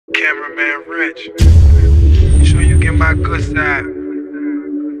Cameraman Rich, sure you get my good side.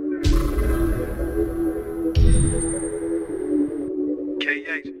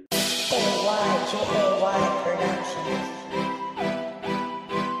 KH. KYJAY Productions.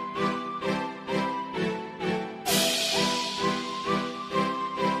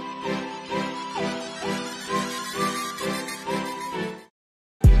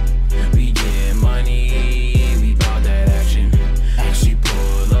 We get money, we bout that action. She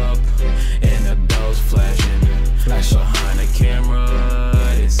pull up and the bells flashing. Flash behind the camera,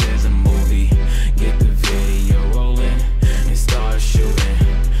 this is a movie. Get the video rolling and start shooting.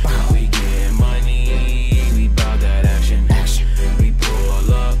 We get money, we bout that action. We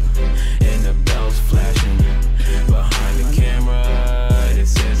pull up and the bells flashing. Behind the camera,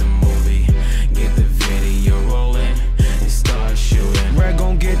 this is a movie. Get the video rolling and start shooting. We're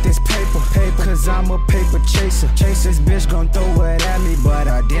gon' get this paper, cause I'm a paper chaser. This bitch gon' throw it at me, but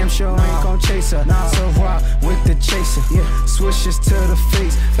I damn sure ain't gon' chase her. So rock with the chaser, swishes to the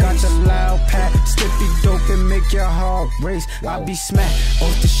face. Got the loud pack, stiffy dope and make your heart race. I be smacked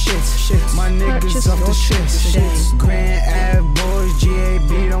off the shits, my niggas off the shits. Grand Ave boys,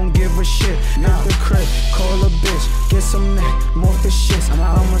 GAB don't give a shit. Hit the crib, call a bitch, get some neck, more the shits.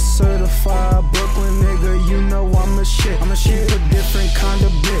 I'm a certified Brooklyn nigga, you know I'm a shit. She a different kind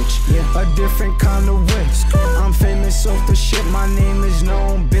of bitch, a different kind of whip. I'm famous off the shit, my name is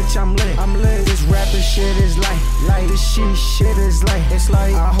known, bitch, I'm lit. This rapping shit is light, this shit is light. It's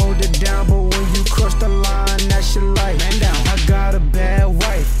like I hold it down, but when you cross the line, that's your life. I got a bad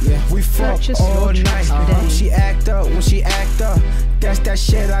wife, we fuck all night. She act up when she act up, that's that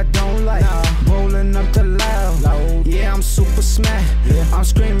shit I don't like. Rolling up the loud, yeah, I'm super smack. I'm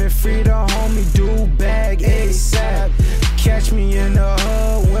screaming free the homie, do bag ASAP. Catch me in the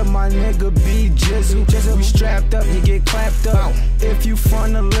hood with my nigga B Jizzle. We strapped up, you get clapped up if you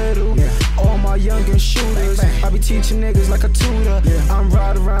front a little. All my youngin' shooters, I be teaching niggas like a tutor. I'm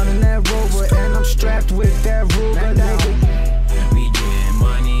riding around in that Rover and I'm strapped with that Ruger, nigga. We get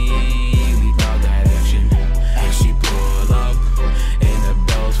money, we bout that action. She pull up and the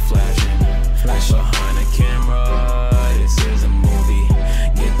bells flashing. Behind the camera, this is a movie.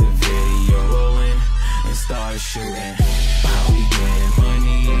 Get the video rolling and start shooting. We get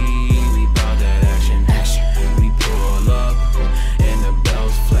money, we bout that action. We pull up and the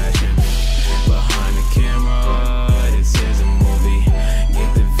bells flashing. Behind the camera, this is a movie.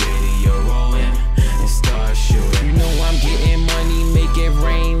 Get the video rolling and start shooting. You know I'm getting money, make it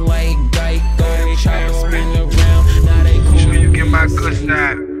rain like Geico. Chopper spin around, now they call Sure you get my good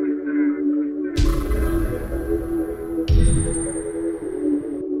side.